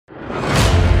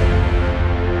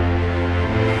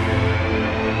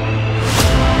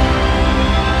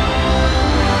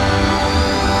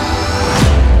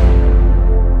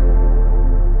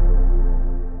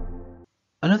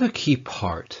key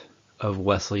part of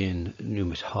Wesleyan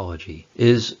pneumatology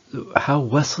is how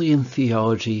Wesleyan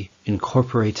theology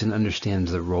incorporates and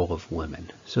understands the role of women.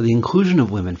 So the inclusion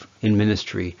of women in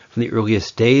ministry from the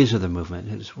earliest days of the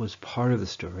movement was part of the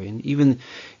story. And even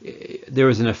there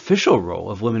was an official role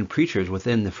of women preachers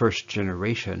within the first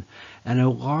generation, and a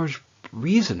large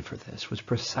reason for this was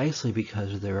precisely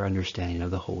because of their understanding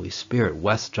of the Holy Spirit.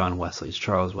 John Wesley's,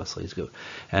 Charles Wesley's,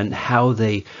 and how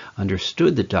they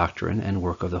understood the doctrine and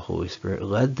work of the Holy Spirit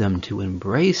led them to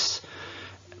embrace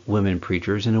women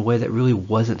preachers in a way that really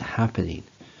wasn't happening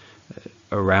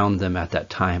around them at that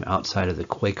time outside of the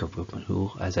Quaker movement, who,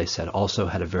 as I said, also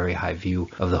had a very high view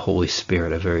of the Holy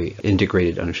Spirit, a very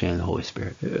integrated understanding of the Holy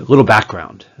Spirit. A little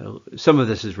background. Some of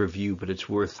this is review, but it's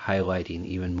worth highlighting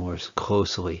even more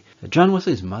closely. John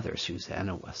Wesley's mother,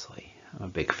 Susanna Wesley, I'm a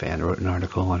big fan, I wrote an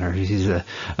article on her. She's an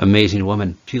amazing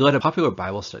woman. She led a popular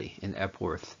Bible study in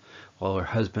Epworth while her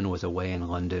husband was away in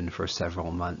London for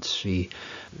several months. She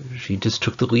just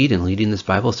took the lead in leading this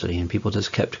Bible study, and people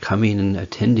just kept coming and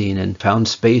attending and found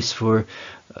space for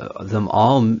them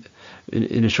all.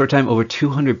 In a short time, over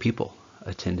 200 people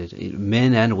attended,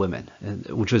 men and women,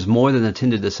 which was more than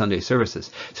attended the Sunday services.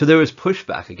 So there was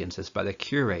pushback against this by the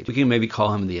curate. We can maybe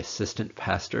call him the assistant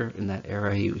pastor in that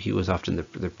era. He was often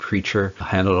the preacher,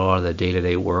 handled a lot of the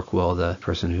day-to-day work while the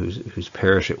person whose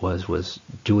parish it was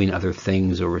doing other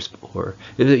things, or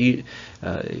it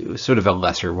was sort of a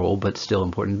lesser role, but still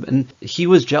important. And he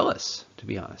was jealous, to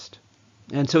be honest.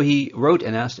 And so he wrote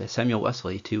and asked Samuel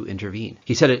Wesley to intervene.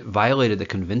 He said it violated the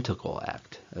Conventicle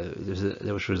Act,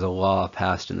 which was a law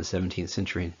passed in the 17th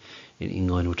century in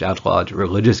England, which outlawed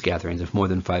religious gatherings of more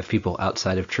than 5 people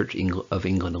outside of Church of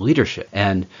England leadership.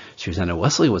 And Susanna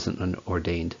Wesley wasn't an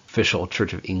ordained official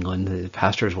Church of England. The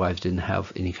pastors' wives didn't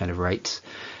have any kind of rights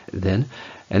then.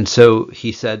 And so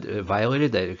he said it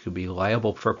violated that, it could be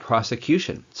liable for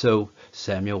prosecution. So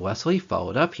Samuel Wesley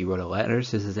followed up. He wrote a letter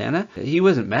to Susanna. He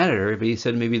wasn't mad at her, but he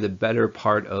said maybe the better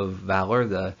part of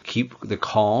valor, keep the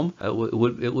calm,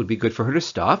 it would be good for her to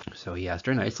stop. So he asked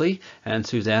her nicely, and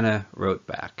Susanna wrote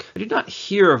back, "I did not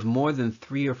hear of more than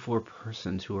 3 or 4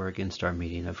 persons who are against our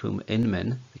meeting, of whom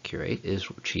Inman, the curate, is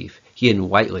chief. He and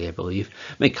Whiteley, I believe,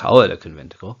 may call it a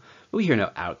conventicle. We hear no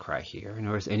outcry here,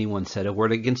 nor has anyone said a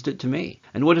word against it to me.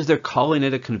 And what does their calling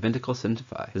it a conventicle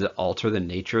signify? Does it alter the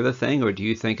nature of the thing, or do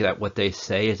you think that what they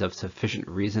say is of sufficient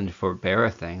reason to forbear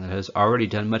a thing that has already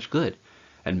done much good,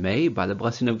 and may, by the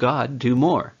blessing of God, do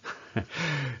more?"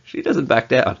 She doesn't back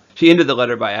down. She ended the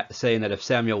letter by saying that if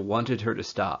Samuel wanted her to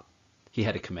stop, he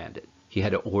had to command it. He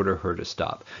had to order her to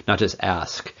stop, not just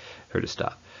ask her to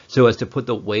stop, so as to put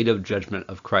the weight of judgment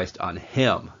of Christ on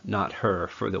him, not her,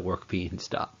 for the work being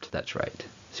stopped. That's right,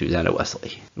 Susanna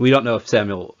Wesley. We don't know if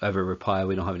Samuel ever replied.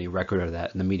 We don't have any record of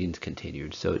that, and the meetings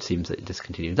continued, so it seems that it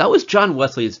discontinued. That was John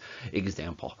Wesley's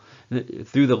example.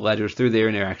 Through the letters, through their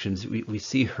interactions, we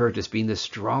see her just being this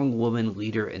strong woman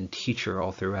leader and teacher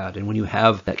all throughout. And when you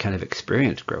have that kind of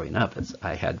experience growing up, as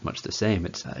I had much the same,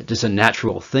 it's just a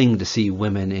natural thing to see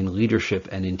women in leadership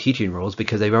and in teaching roles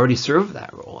because they've already served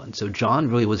that role. And so John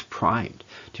really was primed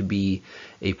to be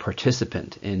a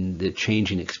participant in the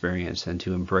changing experience and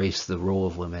to embrace the role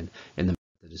of women in the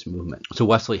Methodist movement. So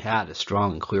Wesley had a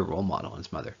strong and clear role model in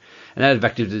his mother, and that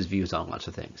affected his views on lots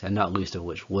of things, and not least of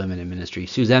which women in ministry.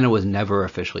 Susanna was never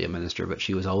officially a minister, but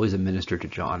she was always a minister to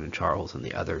John and Charles and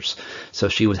the others. So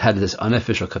she had this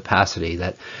unofficial capacity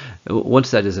that, once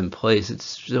that is in place,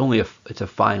 it's a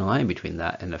fine line between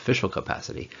that and official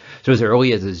capacity. So as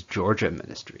early as his Georgia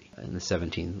ministry in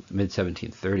the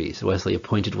mid-1730s, Wesley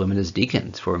appointed women as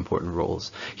deacons for important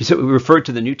roles. We referred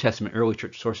to the New Testament early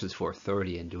church sources for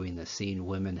authority in doing this, seeing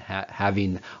women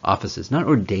having offices, not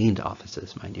ordained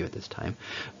offices, mind you, at this time,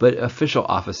 but official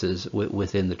offices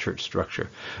within the church structure.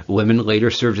 Women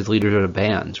later served as leaders of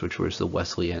bands, which was the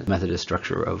Wesleyan Methodist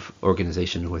structure of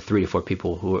organization, with 3 to 4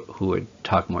 people who would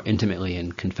talk more intimately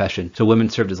in confession. So women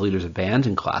served as leaders of bands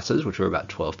and classes, which were about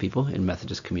 12 people in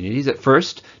Methodist communities. At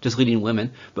first, just leading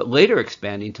women, but later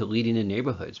expanding to leading in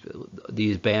neighborhoods.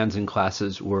 These bands and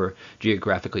classes were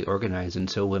geographically organized, and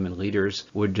so women leaders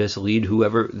would just lead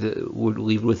whoever would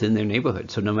lead within their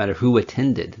neighborhood. So no matter who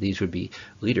attended, these would be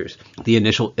leaders. The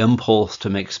initial impulse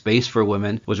to make space for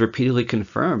women was repeatedly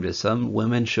confirmed as some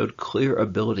women showed clear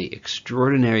ability,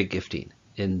 extraordinary gifting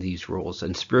in these roles,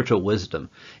 and spiritual wisdom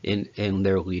in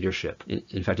their leadership. In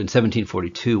fact, in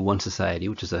 1742, one society,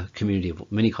 which is a community of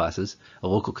many classes, a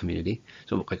local community,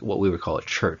 so like what we would call a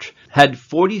church, had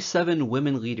 47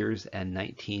 women leaders and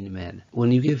 19 men.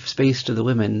 When you give space to the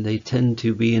women, they tend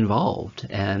to be involved,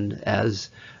 and as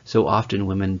so often,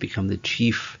 women become the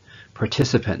chief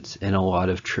participants in a lot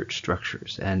of church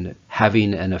structures, and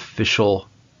having an official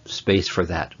space for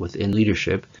that within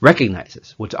leadership,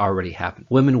 recognizes what's already happened.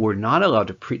 Women were not allowed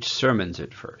to preach sermons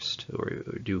at first or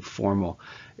do formal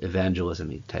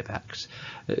evangelism type acts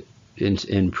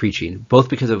in preaching, both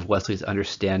because of Wesley's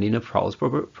understanding of Paul's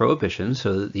prohibition,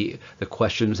 so that the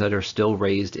questions that are still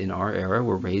raised in our era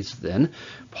were raised then.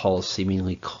 Paul's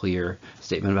seemingly clear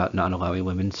statement about not allowing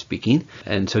women speaking,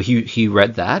 and so he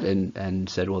read that and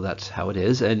said, well, that's how it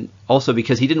is. And also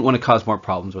because he didn't want to cause more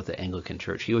problems with the Anglican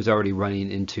Church. He was already running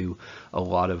into a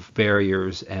lot of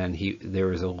barriers, and there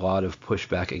was a lot of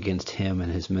pushback against him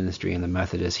and his ministry in the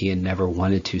Methodists. He had never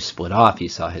wanted to split off. He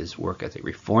saw his work as a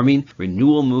reforming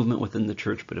renewal movement within the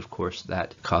church, but of course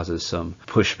that causes some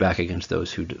pushback against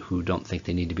those who don't think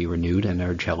they need to be renewed and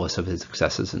are jealous of his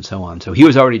successes and so on. So he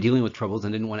was already dealing with troubles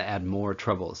and didn't want to add more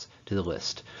troubles to the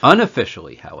list.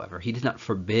 Unofficially, however, he did not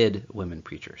forbid women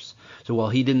preachers. So while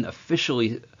he didn't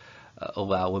officially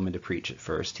allow women to preach at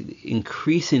first,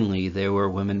 increasingly there were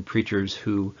women preachers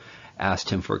who asked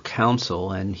him for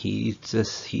counsel, and he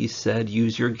said,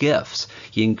 use your gifts.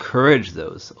 He encouraged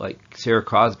those, like Sarah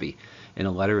Crosby in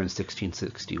a letter in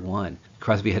 1661.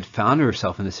 Crosby had found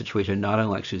herself in a situation not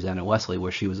unlike Susanna Wesley,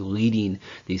 where she was leading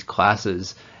these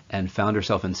classes and found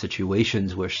herself in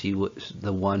situations where she was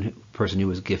the one person who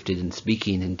was gifted in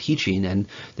speaking and teaching, and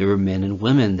there were men and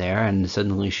women there, and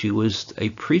suddenly she was a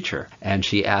preacher. And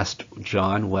she asked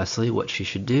John Wesley what she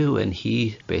should do, and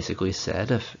he basically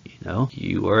said, if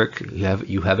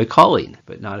you have a calling,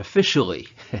 but not officially,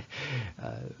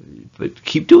 but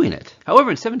keep doing it.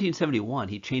 However, in 1771,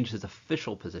 he changed his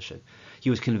official position. He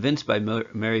was convinced by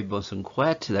Mary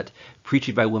Bosanquet that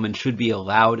preaching by women should be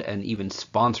allowed and even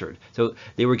sponsored. So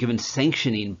they were given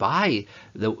sanctioning by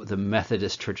the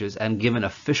Methodist churches and given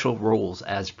official roles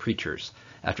as preachers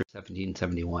after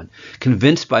 1771.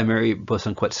 Convinced by Mary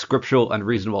Bosanquet's scriptural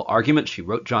unreasonable argument, she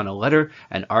wrote John a letter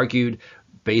and argued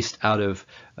based out of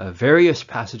various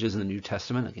passages in the New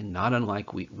Testament, again, not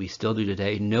unlike we still do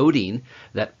today, noting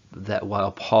that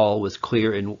while Paul was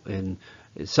clear in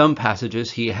some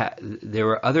passages, there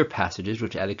were other passages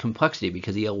which added complexity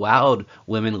because he allowed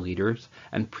women leaders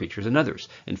and preachers in others.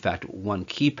 In fact, one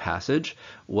key passage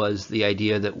was the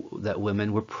idea that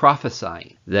women were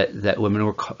prophesying, that women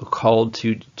were called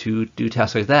to do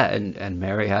tasks like that. And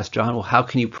Mary asked John, well, how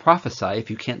can you prophesy if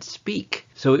you can't speak?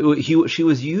 So she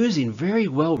was using very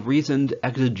well-reasoned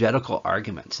exegetical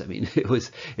arguments. I mean,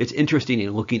 it's interesting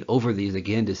in looking over these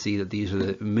again to see that these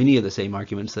are many of the same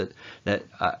arguments that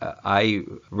I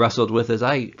wrestled with as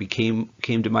I came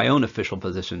to my own official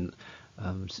position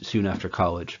soon after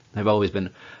college. I've always been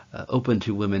open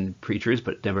to women preachers,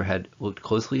 but never had looked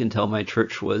closely until my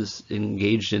church was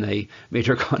engaged in a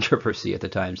major controversy at the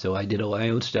time. So I did my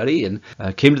own study and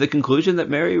came to the conclusion that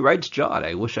Mary writes John.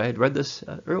 I wish I had read this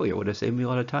earlier. It would have saved me a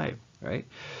lot of time. Right?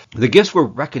 The gifts were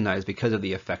recognized because of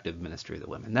the effective ministry of the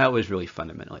women. That was really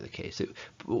fundamentally the case.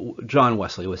 John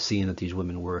Wesley was seeing that these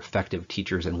women were effective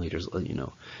teachers and leaders,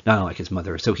 not unlike his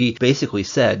mother. So he basically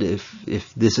said,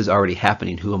 if this is already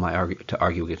happening, who am I to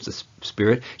argue against the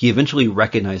Spirit? He eventually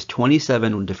recognized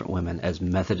 27 different women as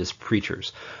Methodist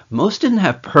preachers. Most didn't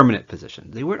have permanent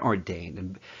positions. They weren't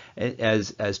ordained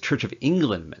as Church of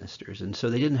England ministers, and so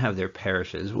they didn't have their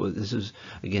parishes. Well, this is,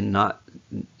 again,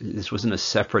 this wasn't a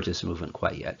separatist movement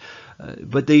quite yet.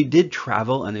 But they did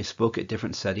travel and they spoke at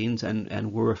different settings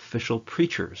and were official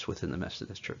preachers within the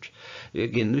Methodist Church.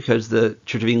 Again, because the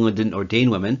Church of England didn't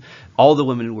ordain women, all the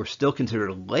women were still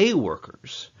considered lay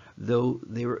workers, though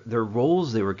their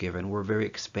roles they were given were very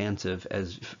expansive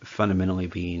as fundamentally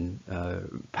being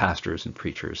pastors and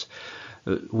preachers.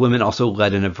 Women also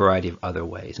led in a variety of other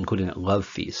ways, including at love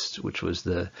feasts, which was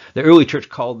the early church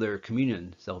called their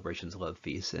communion celebrations love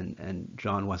feasts, and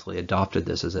John Wesley adopted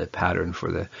this as a pattern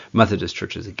for the Methodist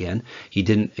churches again. He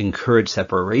didn't encourage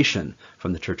separation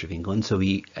from the Church of England, so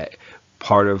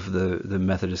part of the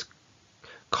Methodist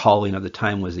calling of the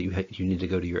time was that you need to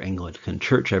go to your Anglican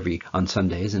church on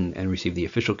Sundays and receive the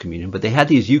official communion, but they had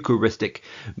these Eucharistic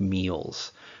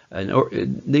meals.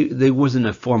 There wasn't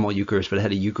a formal Eucharist, but it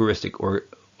had a Eucharistic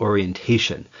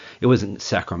orientation. It wasn't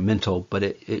sacramental, but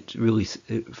it really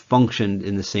functioned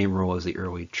in the same role as the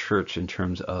early church in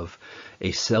terms of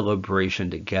a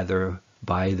celebration together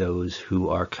by those who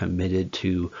are committed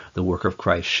to the work of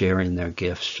Christ, sharing their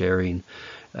gifts, sharing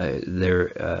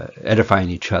edifying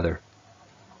each other.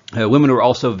 Women were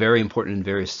also very important in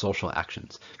various social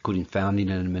actions, including founding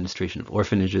and administration of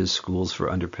orphanages, schools for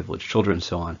underprivileged children, and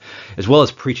so on, as well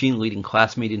as preaching, leading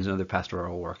class meetings, and other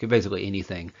pastoral work. Basically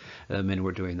anything men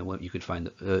were doing, you could find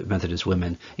Methodist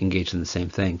women engaged in the same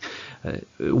thing.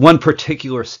 One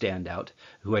particular standout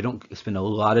who I don't spend a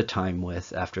lot of time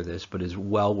with after this, but is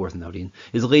well worth noting,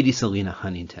 is Lady Selina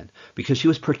Huntington, because she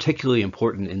was particularly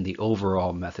important in the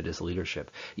overall Methodist leadership,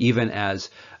 even as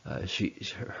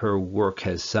her work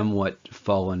has somewhat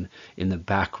fallen in the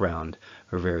background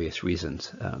for various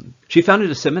reasons. She founded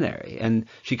a seminary, and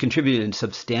she contributed in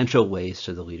substantial ways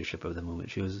to the leadership of the movement.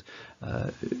 She was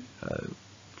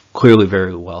clearly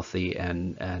very wealthy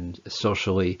and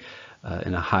socially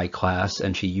in a high class,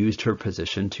 and she used her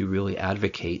position to really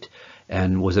advocate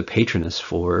and was a patroness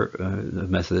for the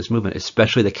Methodist movement,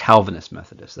 especially the Calvinist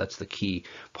Methodists. That's the key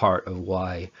part of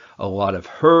why a lot of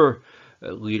her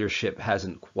leadership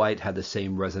hasn't quite had the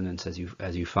same resonance as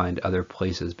you find other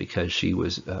places, because she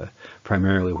was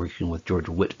primarily working with George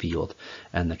Whitefield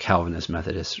and the Calvinist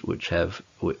Methodists, which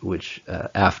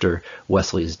after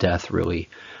Wesley's death really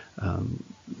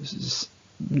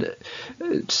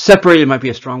separated might be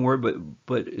a strong word,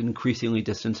 but increasingly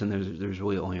distanced, and there's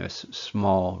really only a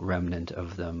small remnant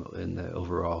of them in the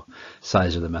overall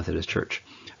size of the Methodist Church.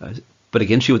 But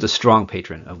again, she was a strong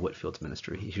patron of Whitefield's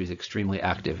ministry. She was extremely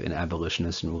active in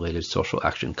abolitionist and related social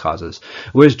action causes,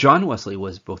 whereas John Wesley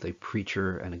was both a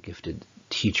preacher and a gifted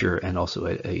teacher, and also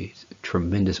a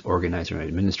tremendous organizer and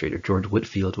administrator. George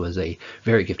Whitefield was a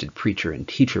very gifted preacher and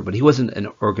teacher, but he wasn't an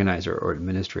organizer or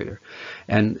administrator.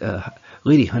 And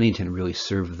Lady Huntington really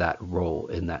served that role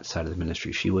in that side of the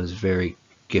ministry. She was very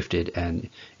gifted and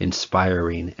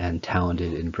inspiring and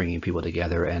talented in bringing people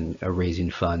together and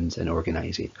raising funds and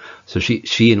organizing. So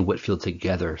she and Whitefield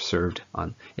together served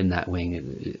in that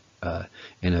wing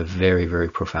in a very, very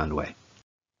profound way.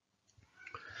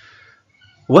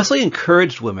 Wesley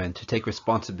encouraged women to take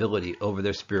responsibility over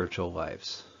their spiritual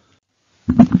lives.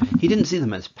 He didn't see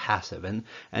them as passive,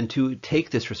 and to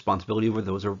take this responsibility over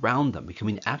those around them,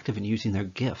 becoming active in using their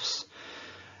gifts.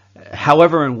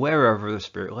 However and wherever the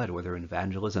Spirit led, whether in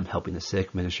evangelism, helping the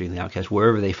sick, ministering the outcast,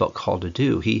 wherever they felt called to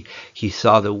do, he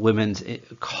saw the women's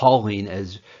calling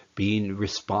as being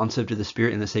responsive to the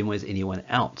Spirit in the same way as anyone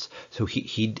else. So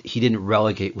he didn't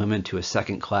relegate women to a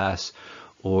second class,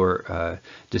 or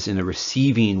just in a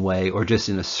receiving way, or just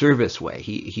in a service way.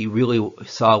 He really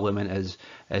saw women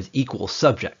as equal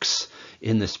subjects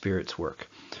in the Spirit's work.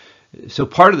 So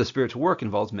part of the Spirit's work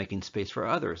involves making space for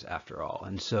others, after all.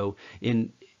 And so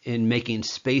in making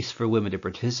space for women to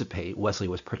participate, Wesley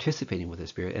was participating with the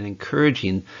Spirit and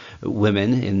encouraging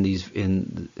women in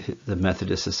the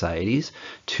Methodist societies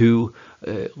to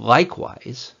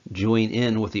likewise join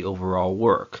in with the overall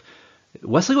work.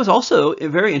 Wesley was also,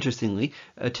 very interestingly,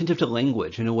 attentive to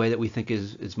language in a way that we think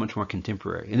is much more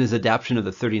contemporary. In his adaptation of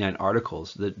the 39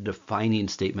 Articles, the defining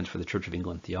statements for the Church of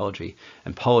England theology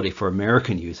and polity for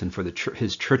American use and for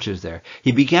his churches there,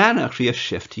 he began actually a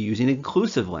shift to using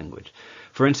inclusive language.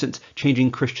 For instance,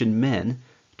 changing Christian men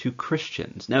to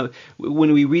Christians. Now,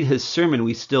 when we read his sermon,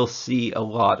 we still see a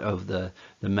lot of the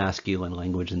masculine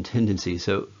language and tendencies.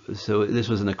 So this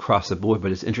wasn't across the board,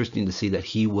 but it's interesting to see that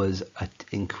he was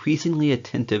increasingly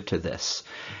attentive to this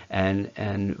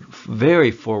and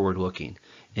very forward-looking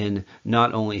in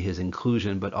not only his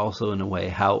inclusion, but also in a way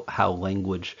how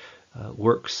language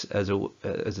works as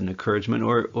an encouragement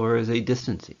or as a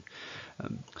distancing.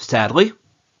 Sadly,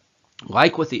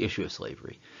 like with the issue of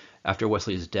slavery, after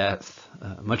Wesley's death,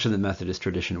 much of the Methodist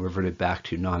tradition reverted back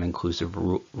to non-inclusive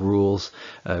rules,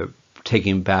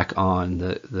 taking back on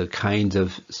the kinds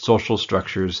of social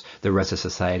structures the rest of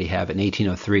society have. In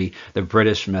 1803, the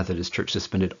British Methodist Church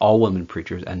suspended all women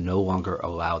preachers and no longer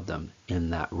allowed them in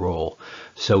that role.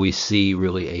 So we see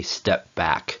really a step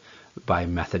back by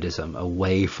Methodism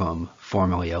away from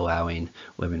formally allowing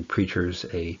women preachers,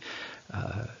 a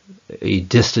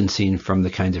distancing from the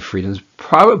kinds of freedoms.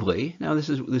 Probably, now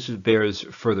this bears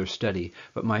further study,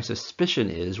 but my suspicion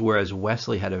is, whereas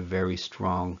Wesley had a very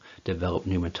strong developed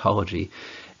pneumatology,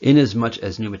 inasmuch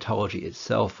as pneumatology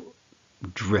itself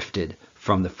drifted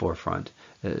from the forefront,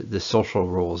 the social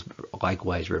roles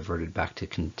likewise reverted back to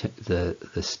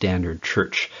the standard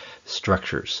church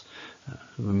structures.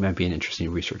 It might be an interesting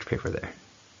research paper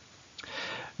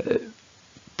there.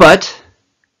 But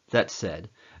that said,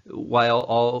 while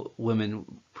all women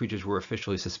preachers were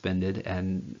officially suspended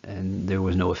and there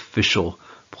was no official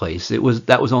place, that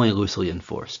was only loosely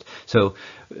enforced. So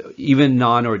even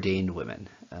non-ordained women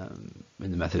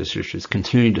in the Methodist churches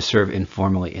continued to serve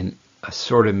informally in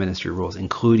assorted ministry roles,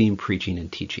 including preaching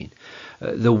and teaching.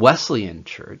 The Wesleyan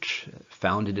Church,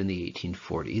 founded in the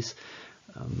 1840s,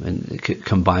 and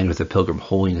combined with the Pilgrim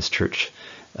Holiness Church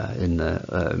in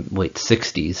the late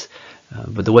 60s,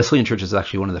 but the Wesleyan Church is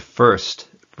actually one of the first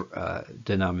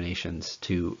denominations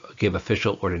to give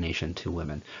official ordination to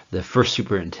women. The first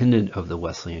superintendent of the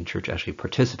Wesleyan Church actually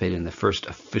participated in the first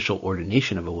official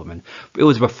ordination of a woman. It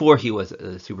was before he was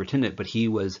a superintendent, but he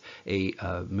was a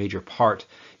major part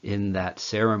in that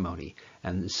ceremony.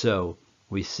 And so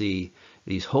we see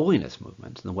these holiness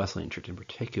movements, in the Wesleyan Church in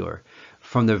particular,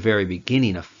 from the very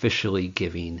beginning officially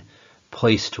giving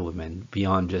place to women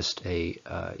beyond just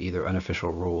either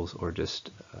unofficial rules or just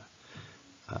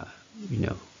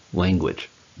language.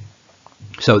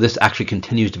 So this actually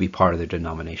continues to be part of their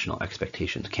denominational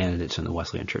expectations. Candidates in the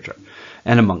Wesleyan Church are,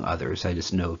 and among others, I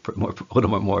just know a little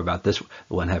bit more about this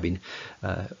one, having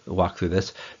walked through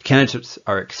this. Candidates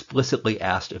are explicitly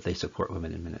asked if they support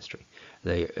women in ministry.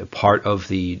 Part of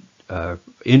the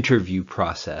interview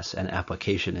process and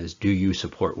application is, do you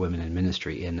support women in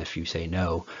ministry? And if you say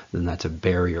no, then that's a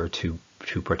barrier to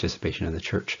participation in the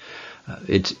church.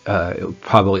 It's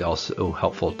probably also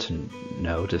helpful to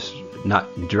know, just not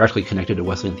directly connected to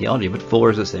Wesleyan theology, but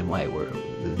Fuller is the same way, where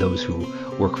those who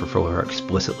work for Fuller are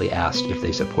explicitly asked if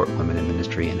they support women in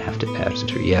ministry and have to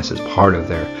answer yes as part of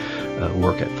their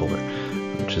work at Fuller,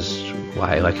 which is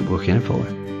why I like working at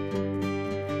Fuller.